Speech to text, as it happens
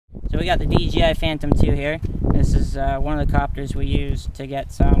So we got the DJI Phantom 2 here. This is one of the copters we use to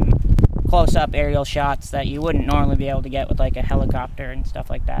get some close-up aerial shots that you wouldn't normally be able to get with like a helicopter and stuff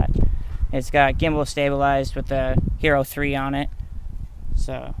like that. It's got gimbal stabilized with the Hero 3 on it.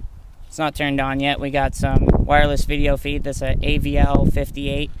 So it's not turned on yet. We got some wireless video feed. That's a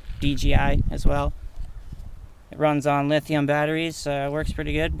AVL58 DJI as well. It runs on lithium batteries. Works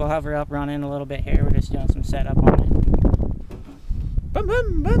pretty good. We'll have her up running a little bit here. We're just doing some setup on it. Bum,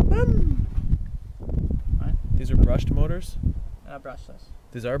 bum, bum, bum. What? These are brushed motors? Brushless.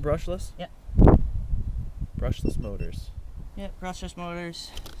 These are brushless? Yep. Brushless motors. Yep, brushless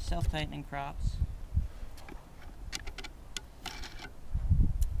motors, self-tightening props.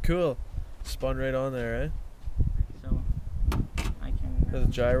 Cool. Spun right on there, eh? So I can. There's a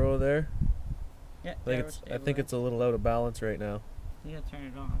gyro there. Yeah. I think it's a little out of balance right now. You gotta turn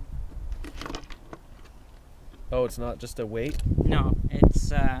it on. Oh, it's not just a weight? No,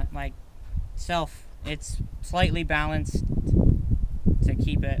 it's like it's slightly balanced to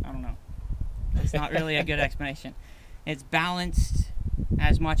keep it, I don't know. It's not really a good explanation. It's balanced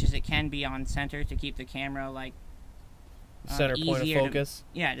as much as it can be on center to keep the camera like center point of focus.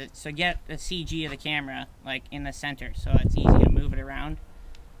 Yeah, so get the CG of the camera like in the center, so it's easy to move it around,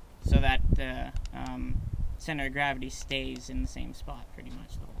 so that the center of gravity stays in the same spot pretty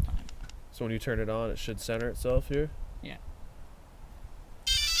much the whole time. So when you turn it on, it should center itself here? Yeah.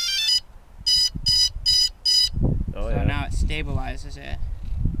 Oh, so yeah. now it stabilizes it.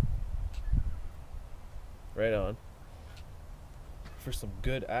 Right on. For some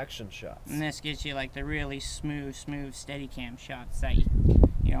good action shots. And this gives you like the really smooth steady cam shots that you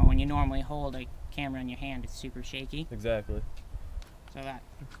know, when you normally hold a camera in your hand, it's super shaky. Exactly. So that's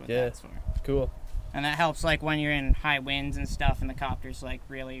what Yeah. that's for. Cool. And that helps like when you're in high winds and stuff and the copter's like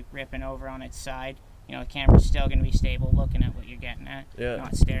really ripping over on its side. You know, the camera's still going to be stable looking at what you're getting at. Yeah.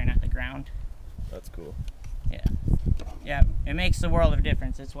 Not staring at the ground. That's cool. Yeah. Yeah, it makes the world of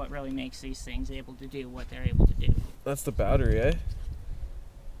difference. It's what really makes these things able to do what they're able to do. That's the battery, eh?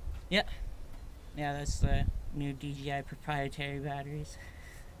 Yeah. Yeah, that's the new DJI proprietary batteries.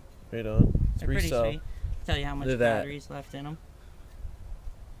 Right on. They're pretty Three-cell. sweet. Tell you how much Look at that. battery's left in them.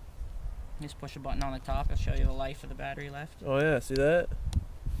 Just push a button on the top. It'll show you the life of the battery left. Oh yeah, see that?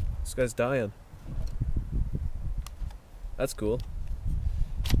 This guy's dying. That's cool.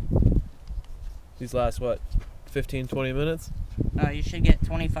 These last, what, 15, 20 minutes? You should get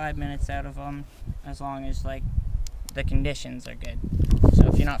 25 minutes out of them as long as like the conditions are good. So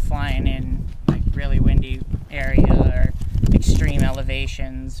if you're not flying in like really windy area or extreme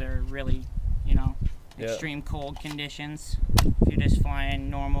elevations or really, you know, extreme cold conditions, if you're just flying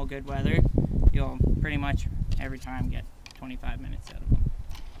normal good weather, you'll pretty much every time get 25 minutes out of them.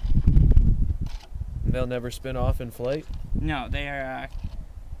 And they'll never spin off in flight? No, they are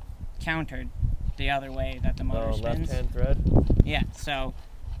countered the other way that the motor spins. Left-hand thread? Yeah, so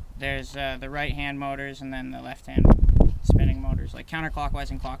there's the right-hand motors and then the left-hand spinning motors, like counterclockwise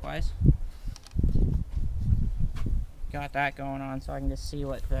and clockwise. Got that going on so I can just see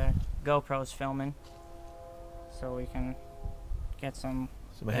what the GoPro's filming, so we can get some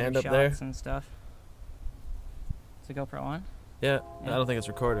hand up shots there and stuff. Is the GoPro on? Yeah, I don't think it's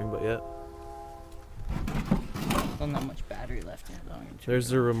recording, but yeah. Still not much battery left in it though. There's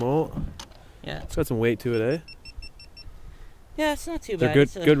the remote. Yeah. It's got some weight to it, eh? Yeah, it's not too They're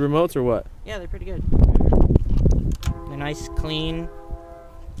bad. good remotes or what? Yeah, they're pretty good. They're nice, clean.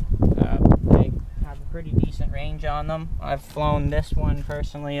 They have a pretty decent range on them. I've flown this one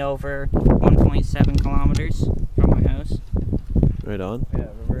personally over 1.7 kilometers from my house. Right on. Yeah,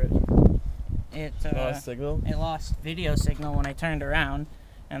 remember it? It lost signal? It lost video signal when I turned around,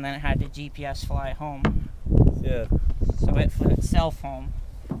 and then it had to GPS fly home. Yeah. So it flew itself home.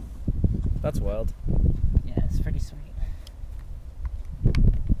 That's wild. Yeah, it's pretty sweet.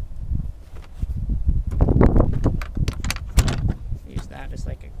 Use that as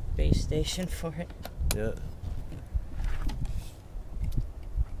like a base station for it. Yeah.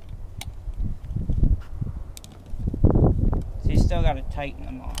 So you still got to tighten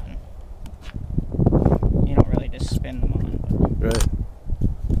them on. You don't really just spin them on. Right.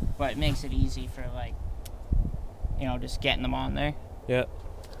 But it makes it easy for like, you know, just getting them on there. Yeah.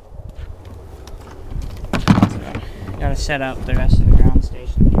 Gotta set up the rest of the ground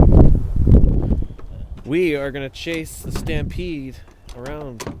station. We are gonna chase the stampede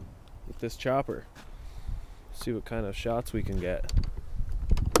around with this chopper. See what kind of shots we can get.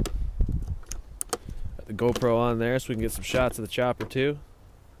 Got the GoPro on there so we can get some shots of the chopper too.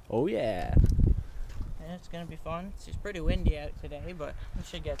 Oh yeah. Yeah, it's gonna be fun. It's just pretty windy out today, but we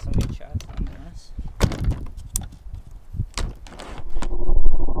should get some good shots on this.